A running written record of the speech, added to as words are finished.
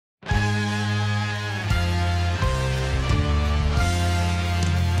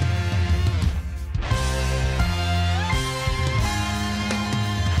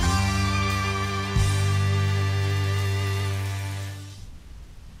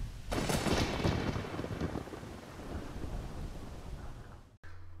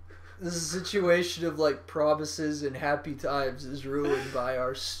This situation of like promises and happy times is ruined by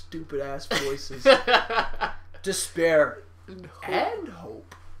our stupid ass voices. Despair and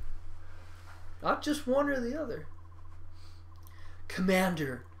hope. Not just one or the other.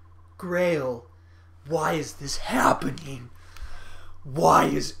 Commander Grail, why is this happening? Why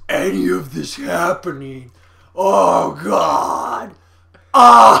is any of this happening? Oh God!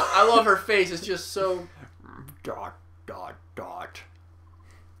 Ah! I love her face. It's just so... Dot, dot, dot.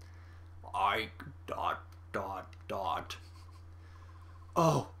 Ike, dot, dot, dot.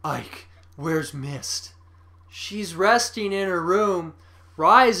 Oh, Ike, where's Mist? She's resting in her room.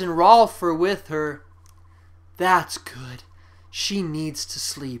 Rise and Rolf are with her. That's good. She needs to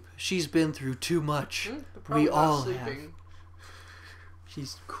sleep. She's been through too much. We all have.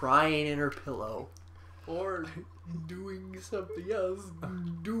 She's crying in her pillow. Or doing something else.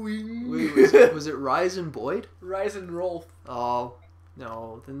 Wait, was it Rise and Boyd? Rise and Rolf. Oh,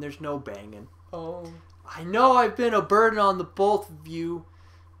 no. Then there's no banging. Oh. I know I've been a burden on the both of you.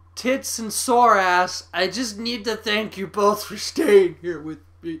 Tits and sore ass. I just need to thank you both for staying here with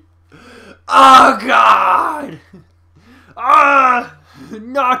me. Oh, God! Ah!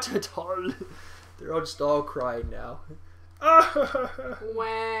 Not at all. They're just all crying now.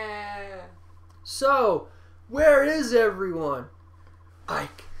 Wah. So, where is everyone?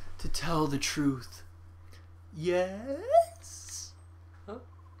 Ike, to tell the truth. Yes? Huh?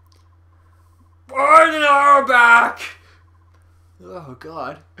 Boyd and I are back! Oh,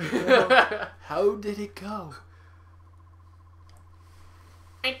 God. How did it go?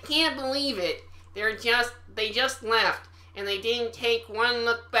 I can't believe it. They just left, and they didn't take one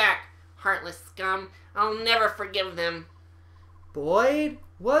look back. Heartless scum. I'll never forgive them. Boyd,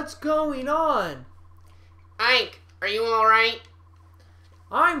 what's going on? Ike, are you alright?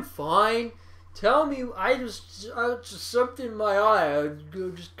 I'm fine. Tell me, I just something in my eye.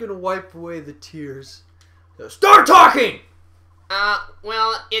 I'm just gonna wipe away the tears. Start talking!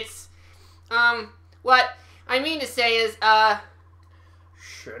 Well, it's, what I mean to say is,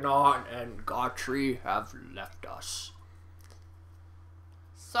 Shannon and Gautry have left us.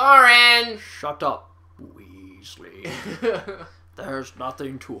 Soren! Shut up, Weasley. There's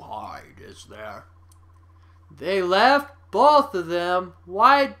nothing to hide, is there? They left, both of them.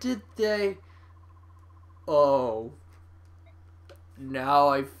 Why did they... Oh. Now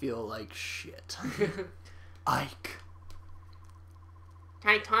I feel like shit. Ike.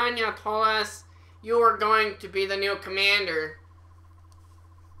 Titania told us you were going to be the new commander.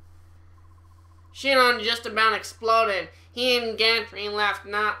 Shannon just about exploded. He and Gantry left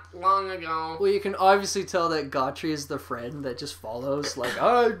not long ago. Well, you can obviously tell that Gautry is the friend that just follows. Like,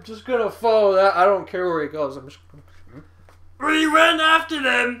 I'm just gonna follow that. I don't care where he goes. I'm just gonna... We went after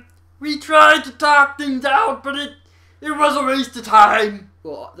them. We tried to talk things out, but it was a waste of time.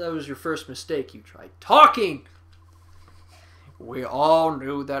 Well, that was your first mistake. You tried talking. We all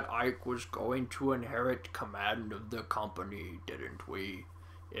knew that Ike was going to inherit command of the company, didn't we?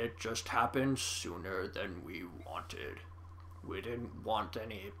 It just happened sooner than we wanted. We didn't want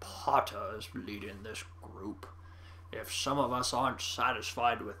any Pottas leading this group. If some of us aren't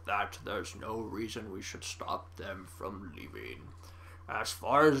satisfied with that, there's no reason we should stop them from leaving. As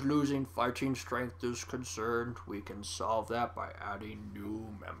far as losing fighting strength is concerned, we can solve that by adding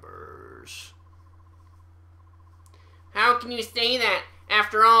new members. How can you say that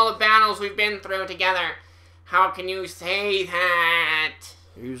after all the battles we've been through together? How can you say that?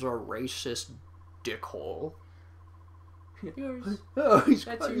 He's a racist dickhole.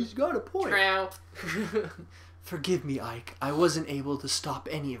 He's got a point. True. Forgive me, Ike. I wasn't able to stop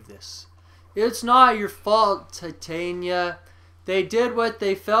any of this. It's not your fault, Titania. They did what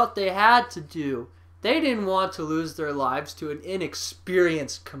they felt they had to do. They didn't want to lose their lives to an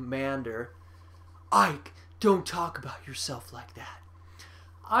inexperienced commander. Ike, don't talk about yourself like that.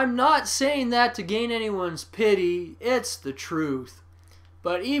 I'm not saying that to gain anyone's pity. It's the truth.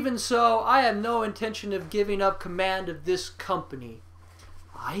 But even so, I have no intention of giving up command of this company.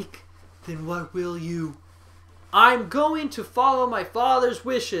 Ike, then what will you? I'm going to follow my father's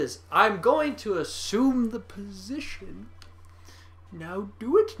wishes. I'm going to assume the position. Now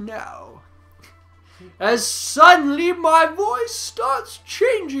do it now. As suddenly my voice starts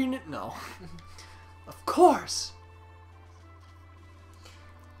changing it. No. Of course.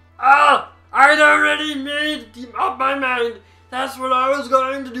 I'd already made up my mind. That's what I was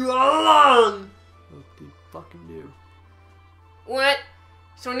going to do all along. What did you fucking do? What?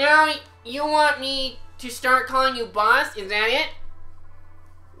 So now you want me to start calling you boss? Is that it?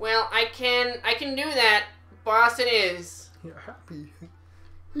 Well, I can do that. Boss it is. You're happy.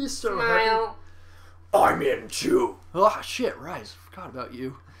 He's so Smile. happy. I'm in too. Oh shit, Rise. Forgot about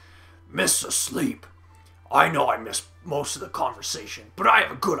you. Miss asleep. I know I missed most of the conversation, but I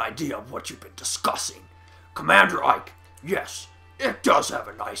have a good idea of what you've been discussing. Commander Ike, yes, it does have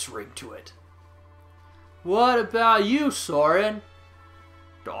a nice ring to it. What about you, Soren?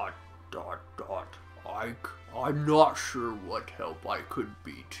 Ike, I'm not sure what help I could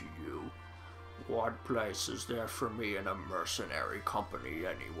be to you. What place is there for me in a mercenary company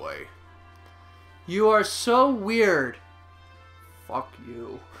anyway? You are so weird. Fuck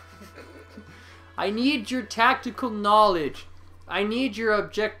you. I need your tactical knowledge. I need your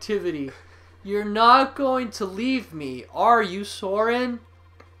objectivity. You're not going to leave me, are you, Soren?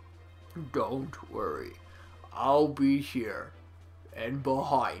 Don't worry. I'll be here and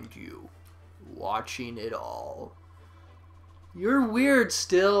behind you, watching it all. You're weird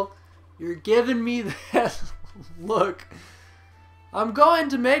still. You're giving me that look. I'm going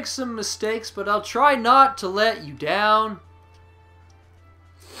to make some mistakes, but I'll try not to let you down.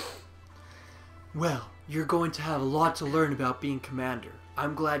 Well, you're going to have a lot to learn about being commander.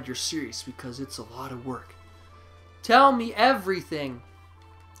 I'm glad you're serious because it's a lot of work. Tell me everything.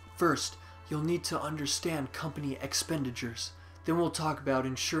 First, you'll need to understand company expenditures. Then we'll talk about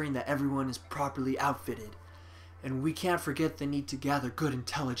ensuring that everyone is properly outfitted. And we can't forget the need to gather good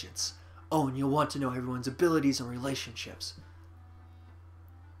intelligence. Oh, and you'll want to know everyone's abilities and relationships.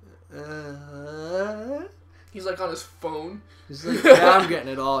 He's like on his phone. He's like, yeah, I'm getting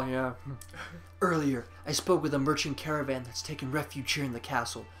it all, yeah. Earlier, I spoke with a merchant caravan that's taken refuge here in the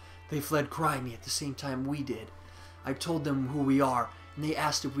castle. They fled crying at the same time we did. I told them who we are, and they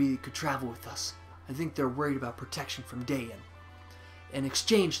asked if we could travel with us. I think they're worried about protection from Dayan. In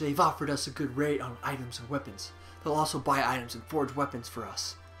exchange, they've offered us a good rate on items and weapons. They'll also buy items and forge weapons for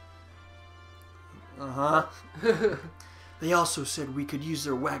us. Uh-huh. They also said we could use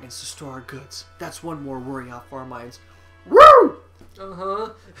their wagons to store our goods. That's one more worry off our minds. Woo!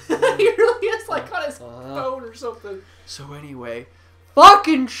 Uh-huh. He really is like on his phone or something. So anyway,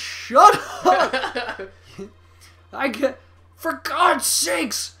 fucking shut up! For God's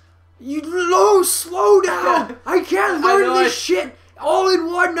sakes! Slow down! I can't learn this shit all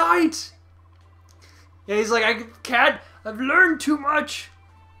in one night! Yeah, he's like, I've learned too much.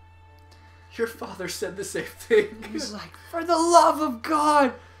 Your father said the same thing. He's like, for the love of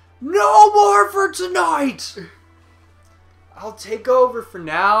God, no more for tonight! I'll take over for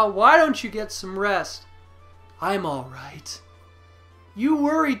now. Why don't you get some rest? I'm alright. You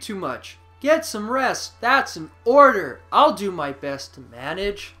worry too much. Get some rest. That's an order. I'll do my best to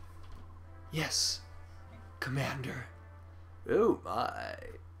manage. Yes, Commander. Oh my.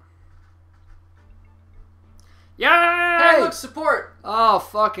 Yay! Hey, look, support. Oh,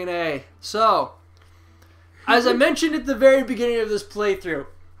 fucking A. So, as I mentioned at the very beginning of this playthrough,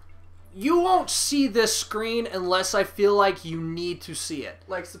 you won't see this screen unless I feel like you need to see it.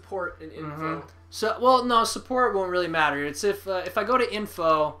 Like support and info. So, well, no, support won't really matter. It's if I go to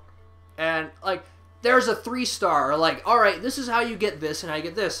info and, like, there's a 3-star, or like, alright, this is how you get this and how you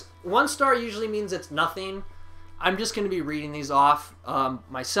get this. 1-star usually means it's nothing. I'm just going to be reading these off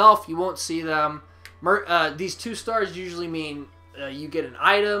myself. You won't see them. These 2 stars usually mean you get an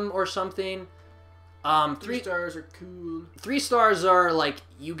item or something. 3 stars are cool. 3 stars are like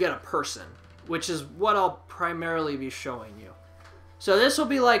you get a person, which is what I'll primarily be showing you. So this will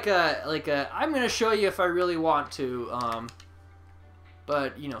be like a I'm going to show you if I really want to.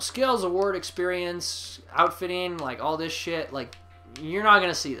 But you know, skills, award, experience, outfitting, like all this shit, like you're not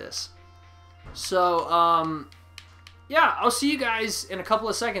going to see this. So yeah, I'll see you guys in a couple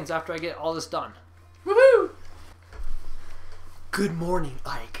of seconds after I get all this done. Woohoo! Good morning,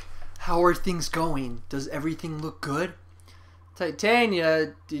 Ike. How are things going? Does everything look good?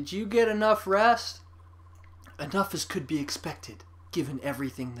 Titania, did you get enough rest? Enough as could be expected, given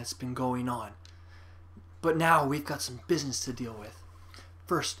everything that's been going on. But now we've got some business to deal with.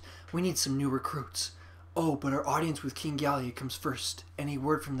 First, we need some new recruits. Oh, but our audience with King Gallia comes first. Any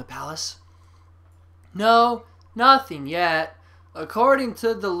word from the palace? No, nothing yet. According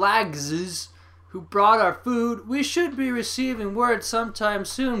to the Lagses who brought our food, we should be receiving word sometime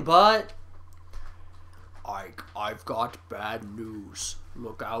soon, but... I've got bad news.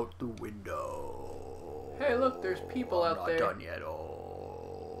 Look out the window. Hey, look, there's people out there. Not done yet.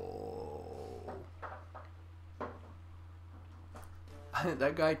 Oh.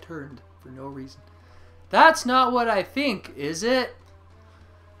 That guy turned for no reason. That's not what I think, is it?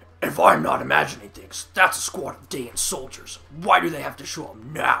 If I'm not imagining things, that's a squad of Dayan soldiers. Why do they have to show up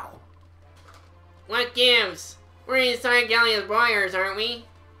now? What gives? We're inside Gallia's buyers, aren't we?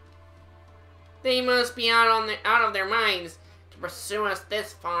 They must be out of their minds to pursue us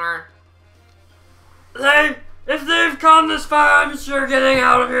this far. They If they've come this far, I'm sure getting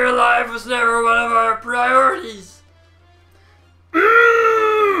out of here alive was never one of our priorities.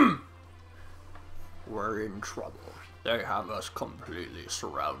 We're in trouble. They have us completely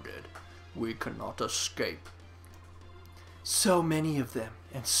surrounded. We cannot escape. So many of them,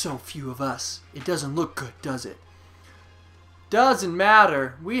 and so few of us. It doesn't look good, does it? Doesn't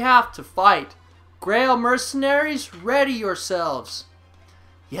matter. We have to fight. Grail mercenaries, ready yourselves.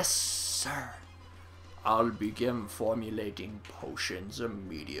 Yes, sir. I'll begin formulating potions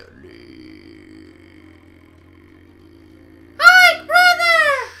immediately. Hi,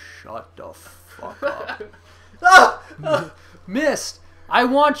 brother! Shut the fuck up. Mist, I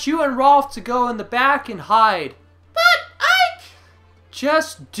want you and Rolf to go in the back and hide. But Ike!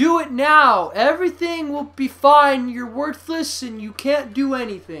 Just do it now. Everything will be fine. You're worthless and you can't do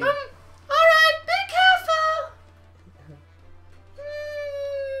anything. Alright, be careful!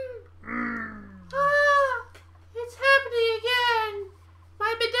 Ah, it's happening again.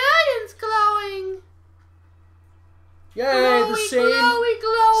 My medallion's glowing. Yay, the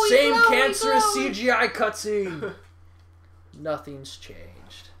Glowy, same glowy, cancerous glowy. CGI cutscene. Nothing's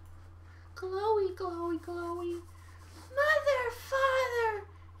changed. Glowy, glowy, glowy. Mother, father,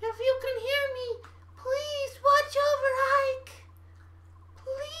 if you can hear me, please watch over Ike.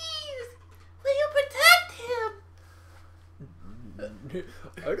 Please, will you protect him?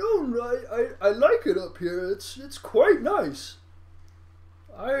 I like it up here. It's quite nice.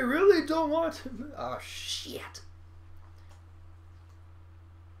 I really don't want to. Oh shit.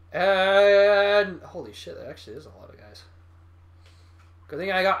 And holy shit, that actually is a lot of guys. Good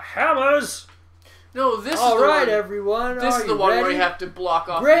thing I got hammers. No, this All is the right, one. everyone. This are is the you one ready? where you have to block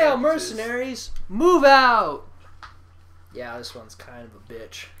off. Grail the entrances. mercenaries, move out. Yeah, this one's kind of a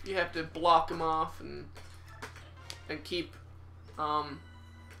bitch. You have to block him off and keep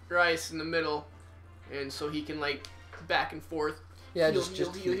Rice in the middle, and so he can like back and forth. Yeah, Heal, just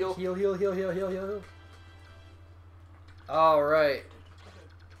heal, heal. heal. All right.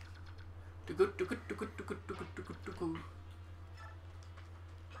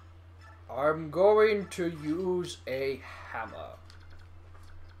 I'm going to use a hammer.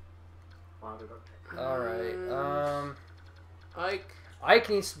 All right. Ike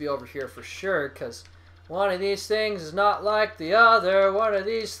needs to be over here for sure, because one of these things is not like the other. One of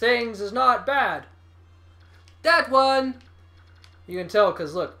these things is not bad. That one. You can tell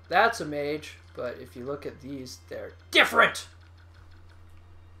because look, that's a mage, but if you look at these, they're different.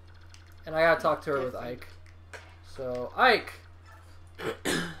 And I gotta talk to her with Ike. So Ike,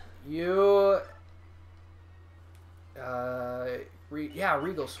 you,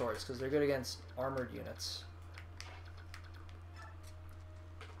 regal swords because they're good against armored units.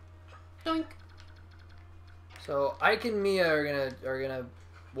 Doink. So Ike and Mia are gonna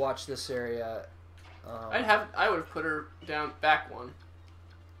watch this area. I would have put her down back one,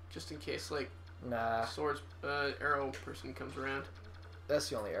 just in case like Nah, swords arrow person comes around. that's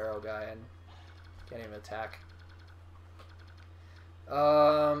the only arrow guy and can't even attack.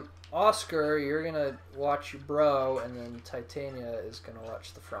 Oscar, you're gonna watch your bro, and then Titania is gonna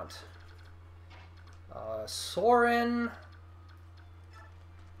watch the front. Soren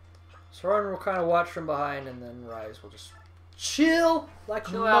will kind of watch from behind, and then Rise will just chill like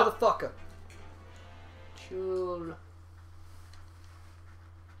Chill a out. motherfucker. Cool.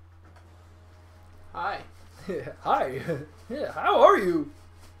 Hi. Hi. Yeah, how are you?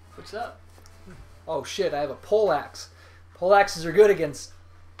 What's up? Oh shit, I have a poleaxe. Poleaxes are good against...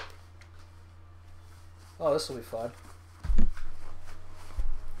 Oh, this will be fun.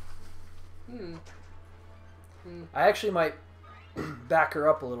 I actually might back her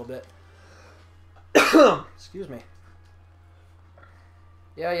up a little bit. Excuse me.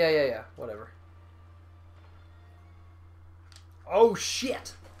 Yeah. Whatever. Oh,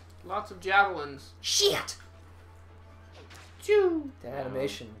 shit. Lots of javelins. Shit. Choo. The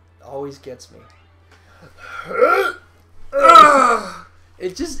animation always gets me.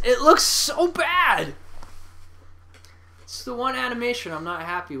 It looks so bad. It's the one animation I'm not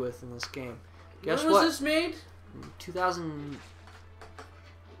happy with in this game. Guess when what? was this made? 2005?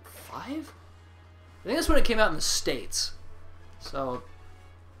 I think that's when it came out in the States. So,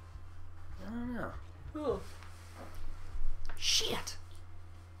 I don't know. Oh. Shit.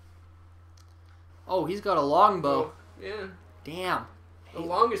 Oh, he's got a longbow. Yeah. Damn. The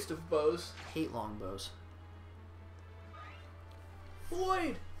longest of bows. Hate longbows.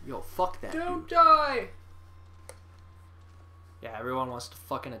 Boyd, Yo, fuck that don't dude. die. Yeah, everyone wants to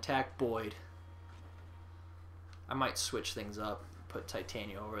fucking attack Boyd. I might switch things up. Put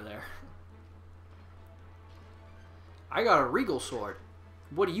Titania over there. I got a regal sword.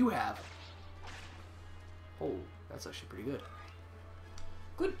 What do you have? Oh, that's actually pretty good.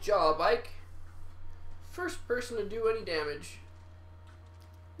 Good job, Ike. First person to do any damage.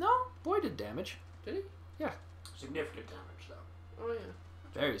 No, Boyd did damage. Did he? Yeah. Significant damage, though. Oh, yeah.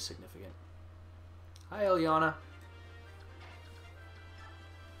 Very significant. Hi, Eliana.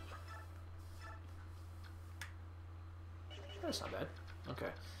 That's not bad.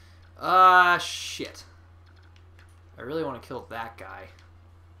 Okay. Shit. I really want to kill that guy.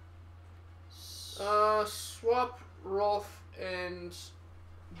 Swap Rolf and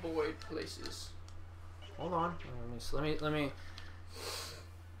Boyd places. Hold on. Let me.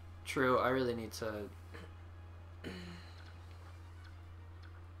 True. I really need to.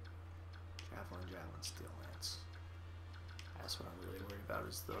 Javelin, steel lance. That's what I'm really worried about.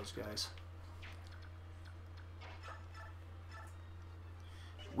 Is those guys.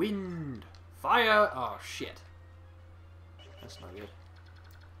 Wind, fire. Oh shit. That's not good.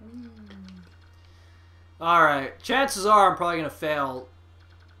 Alright, chances are I'm probably going to fail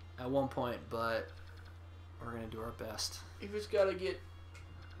at one point, but we're going to do our best. You've just got to get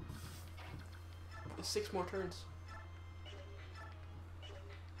 6 more turns.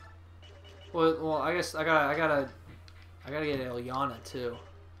 Well, I guess I gotta get Eliana too.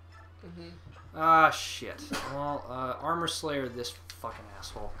 Mm-hmm. Ah, shit. Well, Armor Slayer this fucking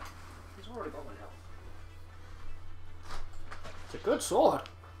asshole. He's already got my health. It's a good sword.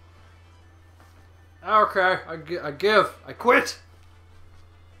 Okay, I quit.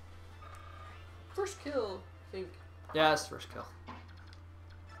 First kill, I think. Yeah, that's the first kill.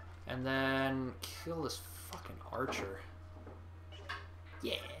 And then kill this fucking archer.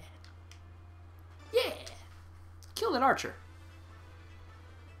 Yeah. Yeah. Kill an archer.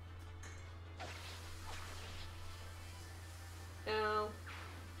 Ow.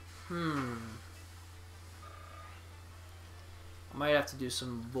 I might have to do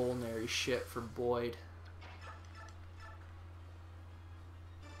some vulnerary shit for Boyd.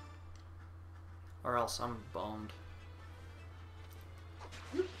 Or else I'm boned.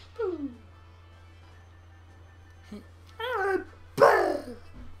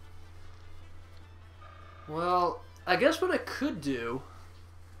 Well, I guess what I could do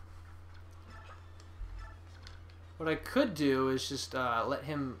is just let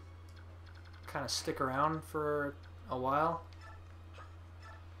him kind of stick around for a while.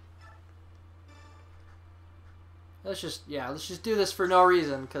 Let's just do this for no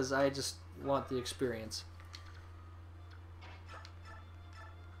reason, because I just want the experience.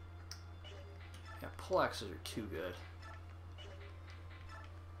 Yeah, pull axes are too good.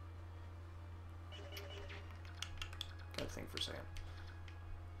 Gotta think for a second.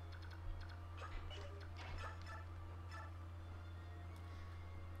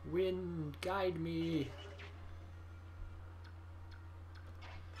 Wind, guide me.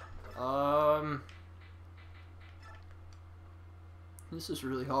 This is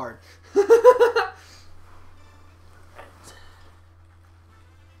really hard.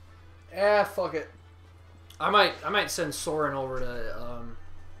 Fuck it. I might send Soren over to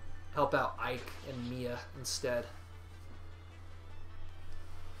help out Ike and Mia instead.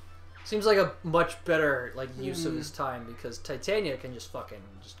 Seems like a much better use of his time, because Titania can just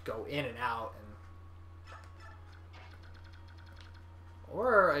go in and out, and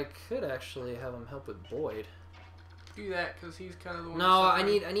or I could actually have him help with Boyd. Do that, because he's kind of the one. No, I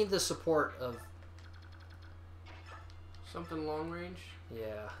need the support of something long range.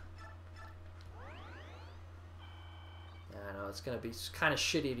 Yeah. Yeah, I know it's gonna be kind of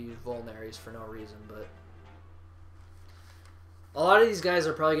shitty to use vulnaries for no reason, but a lot of these guys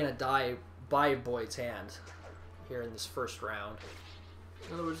are probably gonna die by Boyd's hand here in this first round.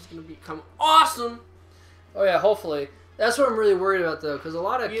 In other words, it's gonna become awesome. Oh yeah, hopefully. That's what I'm really worried about, though, because a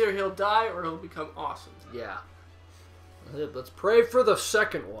lot of either he'll die or he'll become awesome. Yeah. Let's pray for the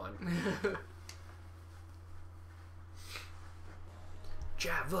second one.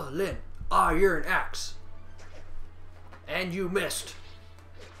 Javelin, iron axe. And you missed.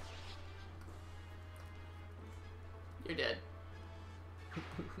 You're dead.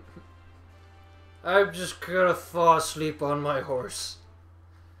 I'm just gonna fall asleep on my horse.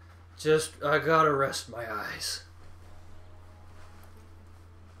 I gotta rest my eyes.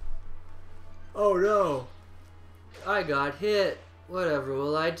 Oh no. I got hit. Whatever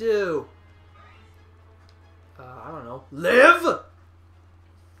will I do? I don't know. Live?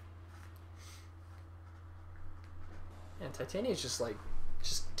 And Titania's just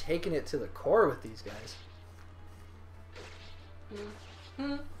taking it to the core with these guys.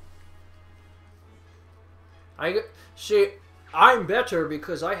 I'm better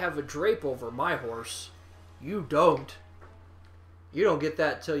because I have a drape over my horse. You don't. You don't get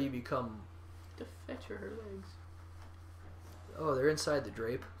that till you become to fetch her legs. Oh, they're inside the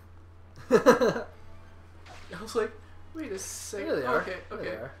drape. I was like, wait a second. There they are. Okay, There okay.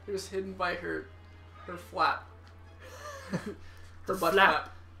 they are. They're just hidden by her flap. The butt flap.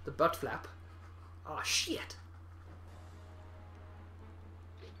 The butt flap. Oh, shit.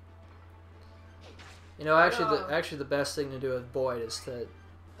 You know, actually, the best thing to do with Boyd is to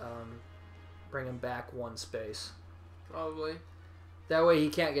bring him back one space. Probably. That way he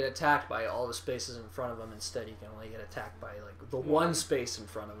can't get attacked by all the spaces in front of him. Instead, he can only get attacked by like the one space in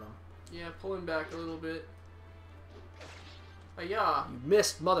front of him. Yeah, pull him back a little bit. Yeah. You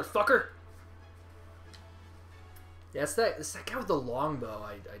missed, motherfucker. Yeah, it's that guy with the longbow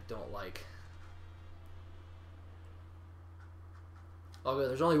I don't like. Okay,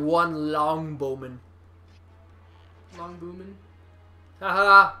 there's only one longbowman. Long booming.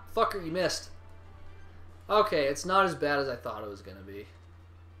 Haha, fucker, you missed. Okay, it's not as bad as I thought it was gonna be.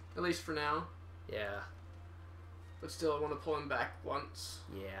 At least for now. Yeah. But still, I want to pull him back once.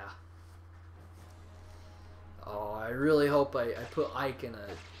 Yeah. Oh, I really hope I put Ike in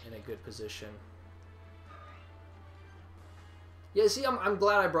a good position. Yeah, see, I'm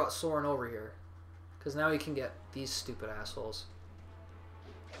glad I brought Soren over here, because now he can get these stupid assholes.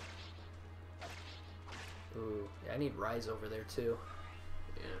 Ooh, yeah, I need Rise over there too.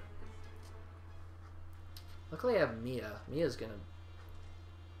 Yeah. Luckily, I have Mia. Mia's gonna.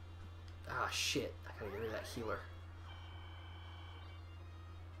 Ah, shit! I gotta get rid of that healer.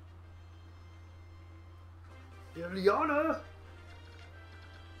 Ileana!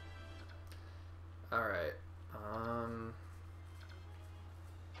 All right.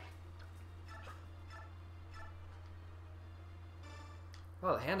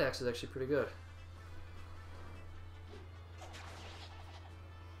 Wow, the hand axe is actually pretty good.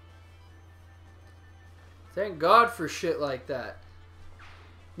 Thank God for shit like that.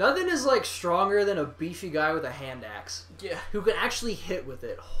 Nothing is like stronger than a beefy guy with a hand axe. Yeah. Who can actually hit with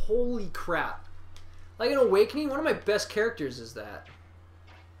it. Holy crap. Like in Awakening, one of my best characters is that.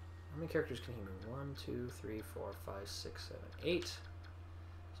 How many characters can he move? 1, 2, 3, 4, 5, 6, 7, 8.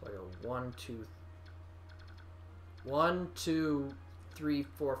 So I go 1, 2, 3,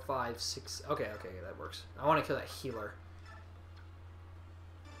 4, 5, 6. Okay, that works. I want to kill that healer.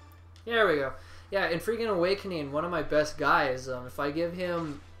 There we go. Yeah, in freaking Awakening, one of my best guys, if I give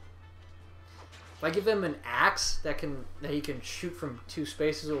him an axe that he can shoot from 2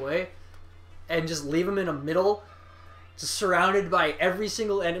 spaces away, and just leave him in the middle, just surrounded by every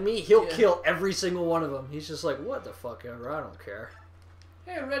single enemy, he'll kill every single one of them. He's just like, what the fuck ever, I don't care.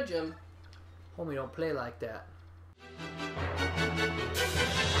 Hey, red gem. Homie, don't play like that.